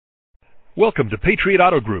Welcome to Patriot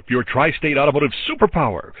Auto Group, your tri-state automotive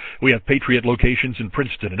superpower. We have Patriot locations in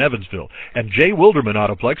Princeton and Evansville, and J. Wilderman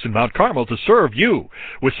Autoplex in Mount Carmel to serve you.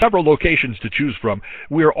 With several locations to choose from,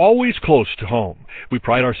 we are always close to home. We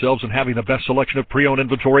pride ourselves in having the best selection of pre-owned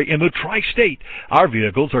inventory in the tri-state. Our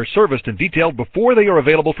vehicles are serviced and detailed before they are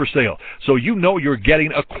available for sale, so you know you're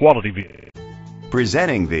getting a quality vehicle.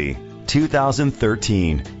 Presenting the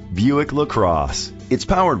 2013 Buick LaCrosse. It's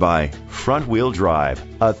powered by front-wheel drive,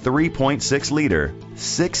 a 3.6-liter,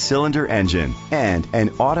 6-cylinder engine, and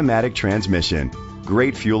an automatic transmission.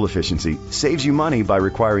 Great fuel efficiency saves you money by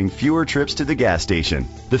requiring fewer trips to the gas station.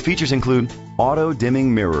 The features include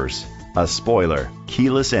auto-dimming mirrors, a spoiler,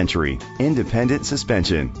 keyless entry, independent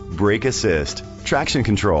suspension, brake assist, traction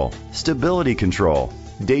control, stability control,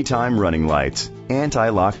 daytime running lights,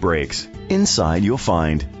 anti-lock brakes. Inside you'll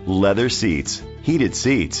find leather seats, heated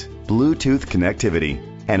seats, Bluetooth connectivity,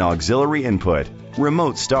 an auxiliary input,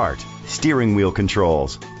 remote start, steering wheel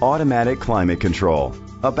controls, automatic climate control,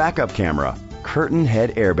 a backup camera, curtain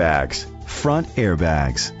head airbags, front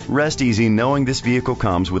airbags. Rest easy knowing this vehicle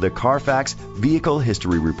comes with a Carfax Vehicle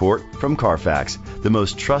History Report from Carfax, the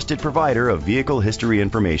most trusted provider of vehicle history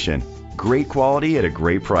information. Great quality at a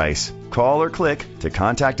great price. Call or click to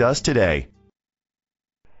contact us today.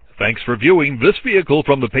 Thanks for viewing this vehicle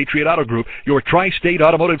from the Patriot Auto Group, your tri-state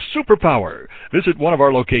automotive superpower. Visit one of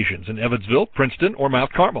our locations in Evansville, Princeton, or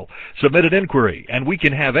Mount Carmel. Submit an inquiry, and we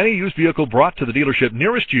can have any used vehicle brought to the dealership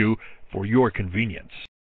nearest you for your convenience.